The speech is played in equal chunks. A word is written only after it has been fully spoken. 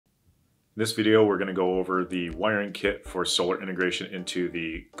In this video, we're going to go over the wiring kit for solar integration into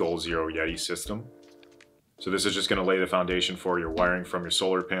the Zero Yeti system. So this is just going to lay the foundation for your wiring from your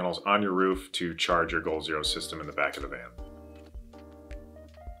solar panels on your roof to charge your Zero system in the back of the van.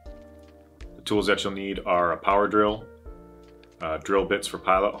 The tools that you'll need are a power drill, drill bits for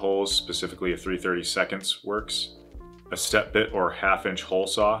pilot holes, specifically a 3/32 works, a step bit or 1/2-inch hole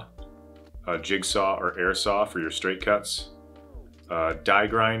saw, a jigsaw or air saw for your straight cuts, a die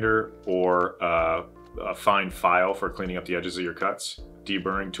grinder or a fine file for cleaning up the edges of your cuts,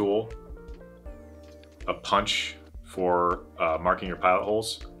 deburring tool, a punch for marking your pilot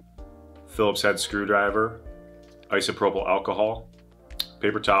holes, Phillips head screwdriver, isopropyl alcohol,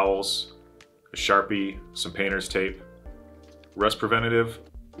 paper towels, a Sharpie, some painter's tape, rust preventative,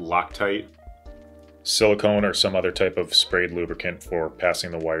 Loctite, silicone or some other type of sprayed lubricant for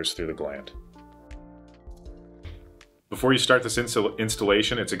passing the wires through the gland. Before you start this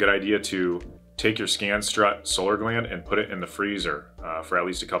installation, it's a good idea to take your scan strut solar gland and put it in the freezer for at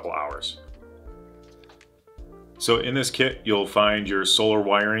least a couple hours. So in this kit, you'll find your solar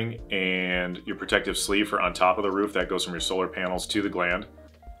wiring and your protective sleeve for on top of the roof that goes from your solar panels to the gland.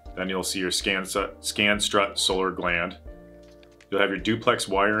 Then you'll see your scan strut solar gland. You'll have your duplex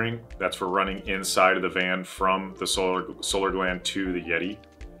wiring, that's for running inside of the van from the solar gland to the Yeti.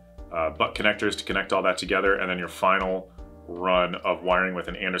 Butt connectors to connect all that together, and then your final run of wiring with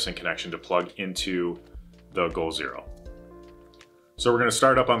an Anderson connection to plug into the Zero. So we're going to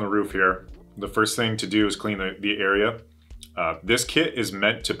start up on the roof here. The first thing to do is clean the area. This kit is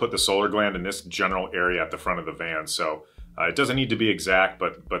meant to put the solar gland in this general area at the front of the van, so it doesn't need to be exact,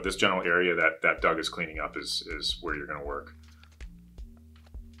 but this general area that Doug is cleaning up is where you're going to work.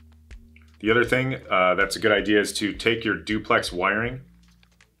 The other thing that's a good idea is to take your duplex wiring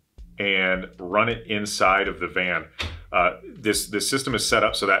and run it inside of the van. This system is set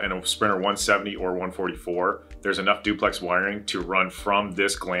up so that in a Sprinter 170 or 144, there's enough duplex wiring to run from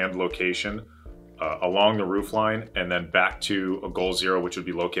this gland location along the roof line and then back to a Zero, which would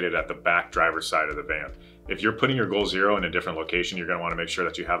be located at the back driver's side of the van. If you're putting your Zero in a different location, you're going to want to make sure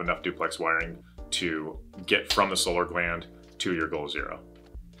that you have enough duplex wiring to get from the solar gland to your Zero.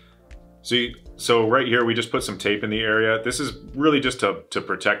 So right here, we just put some tape in the area. This is really just to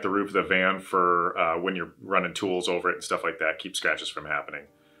protect the roof of the van for when you're running tools over it and stuff like that, keep scratches from happening.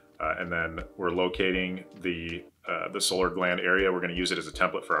 And then we're locating the solar gland area. We're gonna use it as a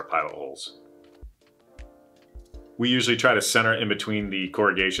template for our pilot holes. We usually try to center in between the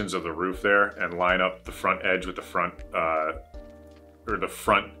corrugations of the roof there and line up the front edge with the front, or the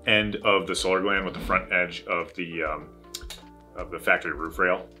front end of the solar gland with the front edge of the factory roof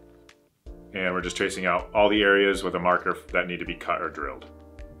rail. And we're just tracing out all the areas with a marker that need to be cut or drilled.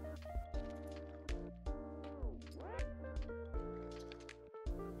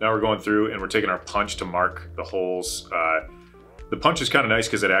 Now we're going through and we're taking our punch to mark the holes. The punch is kind of nice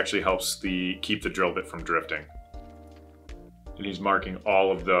because it actually helps keep the drill bit from drifting. And he's marking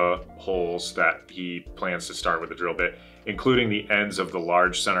all of the holes that he plans to start with the drill bit, including the ends of the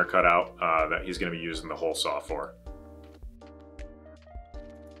large center cutout that he's going to be using the hole saw for.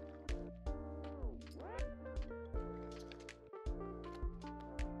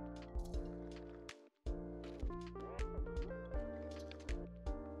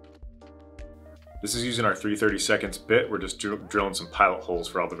 This is using our 3/32 bit. We're just drilling some pilot holes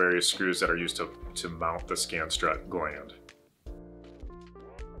for all the various screws that are used to mount the scan strut gland.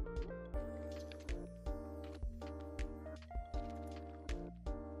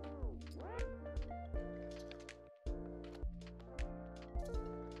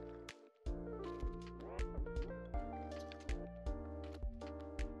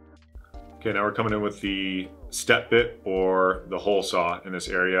 Okay, now we're coming in with the step bit or the hole saw in this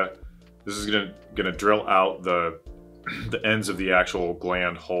area. This is gonna drill out the ends of the actual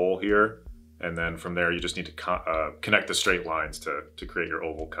gland hole here, and then from there you just need to connect the straight lines to create your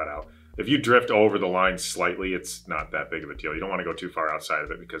oval cutout. If you drift over the line slightly, it's not that big of a deal. You don't want to go too far outside of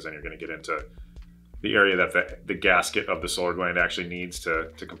it because then you're going to get into the area that the gasket of the solar gland actually needs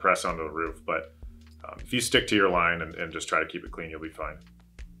to compress onto the roof. But if you stick to your line and just try to keep it clean, you'll be fine.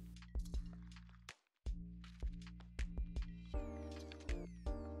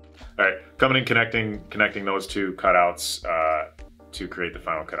 All right, coming in, connecting those two cutouts to create the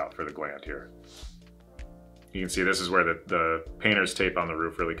final cutout for the gland here. You can see this is where the painter's tape on the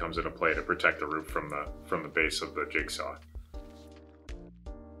roof really comes into play to protect the roof from the base of the jigsaw.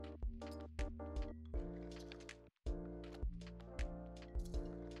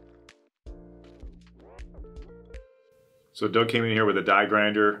 So Doug came in here with a die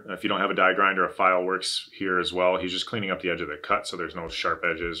grinder. If you don't have a die grinder, a file works here as well. He's just cleaning up the edge of the cut so there's no sharp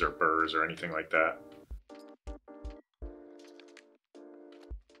edges or burrs or anything like that.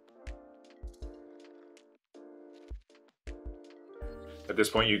 At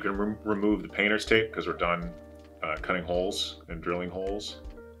this point you can remove the painter's tape because we're done cutting holes and drilling holes.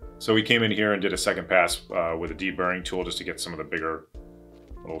 So we came in here and did a second pass with a deburring tool just to get some of the bigger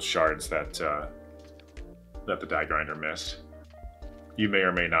little shards that the die grinder missed. You may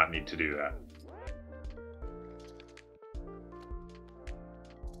or may not need to do that.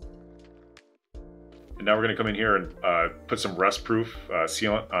 And now we're going to come in here and put some rust-proof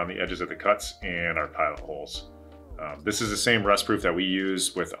sealant on the edges of the cuts and our pilot holes. This is the same rust-proof that we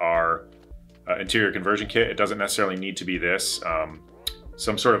use with our interior conversion kit. It doesn't necessarily need to be this.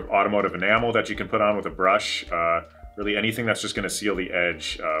 Some sort of automotive enamel that you can put on with a brush. Really anything that's just going to seal the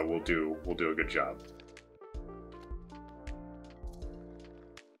edge will do a good job.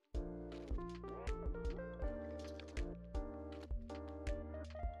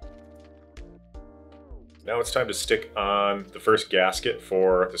 Now it's time to stick on the first gasket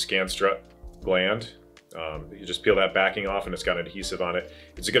for the scan strut gland. You just peel that backing off and it's got adhesive on it.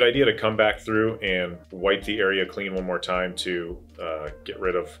 It's a good idea to come back through and wipe the area clean one more time to get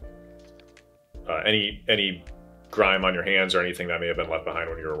rid of any grime on your hands or anything that may have been left behind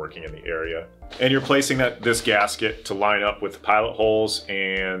when you were working in the area. And you're placing this gasket to line up with the pilot holes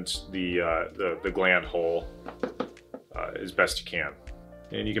and the gland hole as best you can.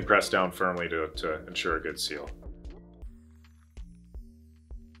 And you can press down firmly to ensure a good seal.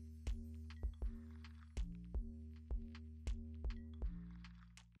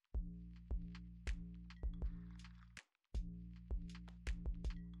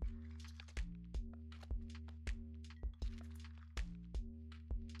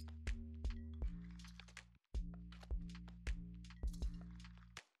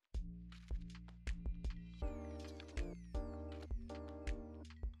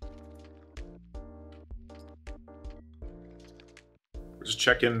 We're just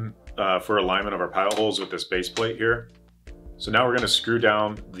checking for alignment of our pilot holes with this base plate here. So now we're going to screw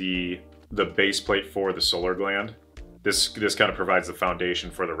down the base plate for the solar gland. This kind of provides the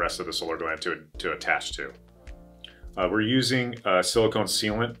foundation for the rest of the solar gland to attach to. We're using silicone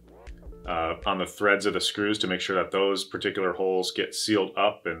sealant on the threads of the screws to make sure that those particular holes get sealed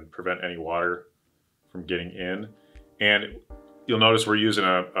up and prevent any water from getting in. And you'll notice we're using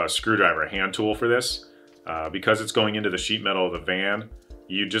a screwdriver, a hand tool for this. Because it's going into the sheet metal of the van,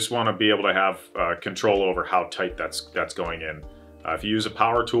 you just want to be able to have control over how tight that's going in. If you use a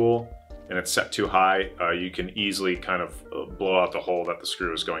power tool and it's set too high, you can easily kind of blow out the hole that the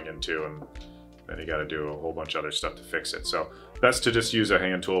screw is going into, and then you got to do a whole bunch of other stuff to fix it. So best to just use a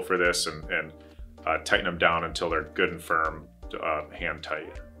hand tool for this and tighten them down until they're good and firm, hand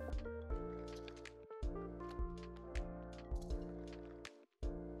tight.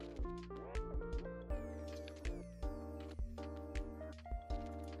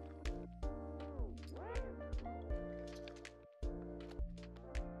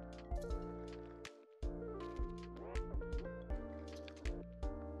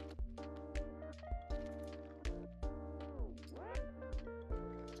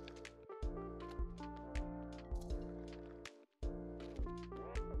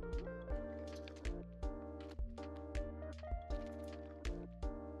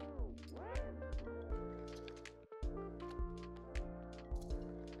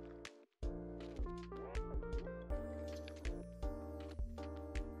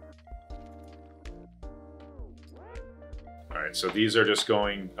 Alright, so these are just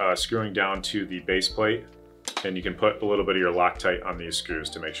going screwing down to the base plate, and you can put a little bit of your Loctite on these screws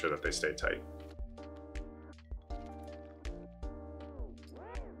to make sure that they stay tight.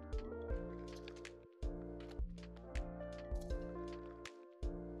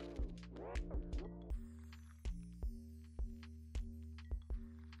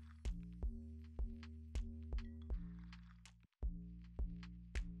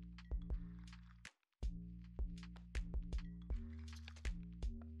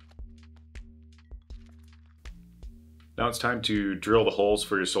 Now it's time to drill the holes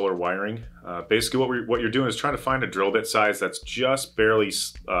for your solar wiring. Basically what you're doing is trying to find a drill bit size that's just barely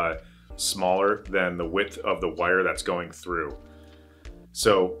smaller than the width of the wire that's going through.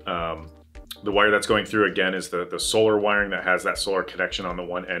 So the wire that's going through, again, is the solar wiring that has that solar connection on the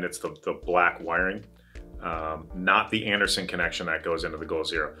one end. It's the black wiring, not the Anderson connection that goes into the Goal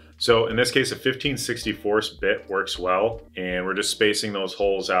Zero. So in this case, a 15/64 bit works well, and we're just spacing those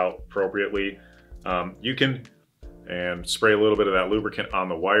holes out appropriately. You can spray a little bit of that lubricant on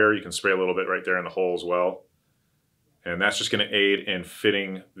the wire. You can spray a little bit right there in the hole as well. and that's just going to aid in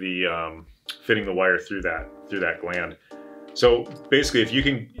fitting the wire through that gland. So basically, if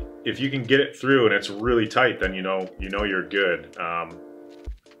you can get it through and it's really tight, then you know you're good.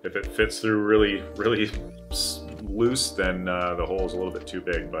 If it fits through really loose, then the hole is a little bit too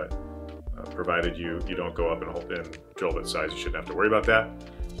big. But provided you don't go up and drill bit size, you shouldn't have to worry about that.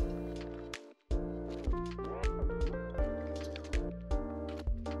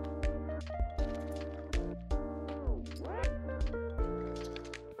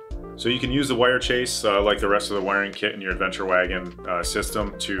 So you can use the wire chase like the rest of the wiring kit in your Adventure Wagon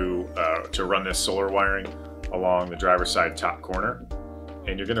system to run this solar wiring along the driver's side top corner.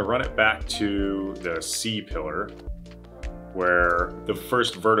 And you're going to run it back to the C pillar, where the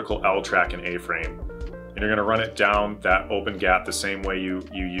first vertical L track and A-frame. And you're going to run it down that open gap the same way you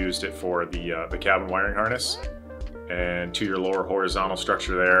used it for the cabin wiring harness, and to your lower horizontal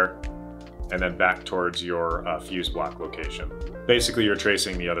structure there, and then back towards your fuse block location. Basically, you're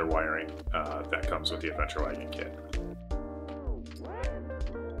tracing the other wiring that comes with the Adventure Wagon kit.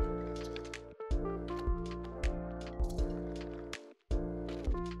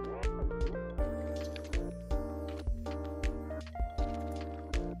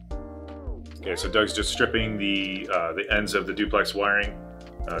 Okay, so Doug's just stripping the ends of the duplex wiring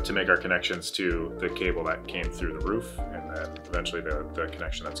to make our connections to the cable that came through the roof, and then eventually the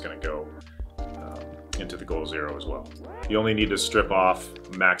connection that's going to go into the Goal Zero as well. You only need to strip off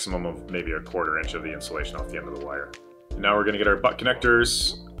a maximum of maybe 1/4 inch of the insulation off the end of the wire. And now we're going to get our butt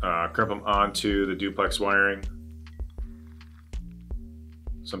connectors, crimp them onto the duplex wiring.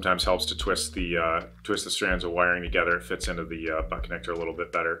 Sometimes helps to twist the strands of wiring together. It fits into the butt connector a little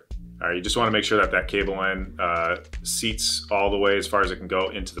bit better. All right, you just want to make sure that cable end seats all the way as far as it can go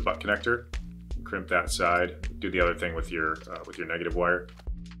into the butt connector. Crimp that side. Do the other thing with your negative wire.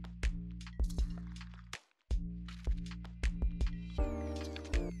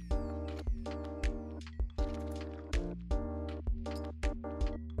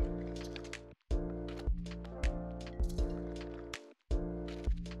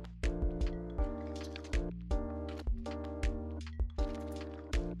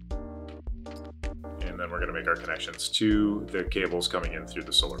 And then we're going to make our connections to the cables coming in through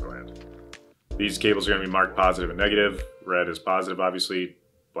the solar gland. These cables are going to be marked positive and negative. Red is positive, obviously.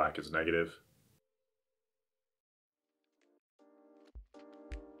 Black is negative.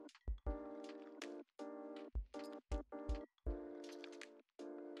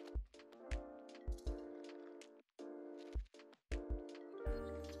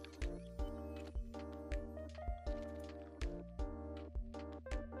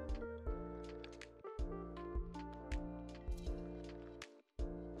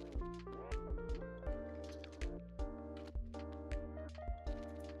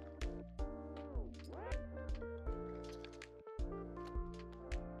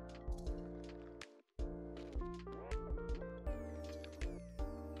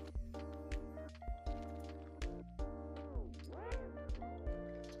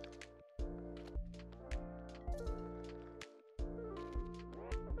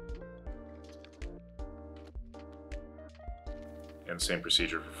 And same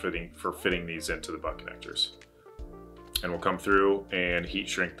procedure for fitting these into the butt connectors. And we'll come through and heat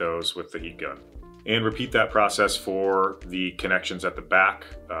shrink those with the heat gun. And repeat that process for the connections at the back,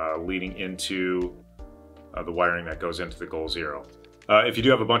 leading into the wiring that goes into the Goal Zero. If you do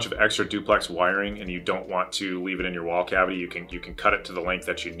have a bunch of extra duplex wiring and you don't want to leave it in your wall cavity, you can cut it to the length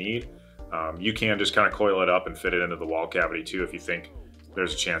that you need. You can just kind of coil it up and fit it into the wall cavity too if you think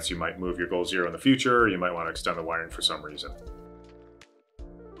there's a chance you might move your Goal Zero in the future, or you might want to extend the wiring for some reason.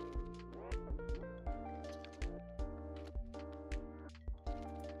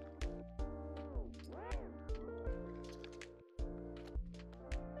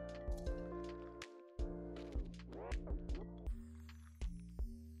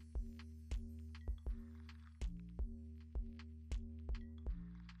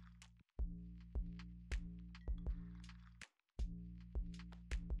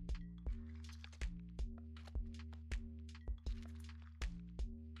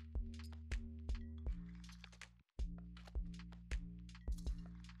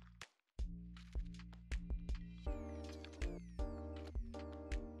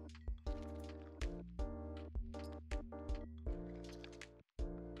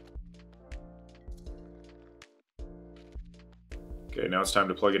 Okay, now it's time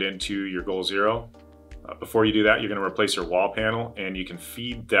to plug it into your Goal Zero. Before you do that, you're going to replace your wall panel, and you can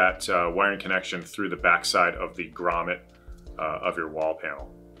feed that wiring connection through the backside of the grommet of your wall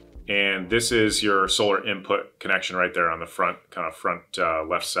panel. And this is your solar input connection right there on the front, kind of front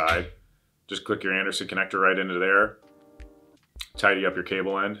left side. Just click your Anderson connector right into there, tidy up your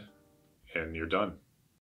cable end, and you're done.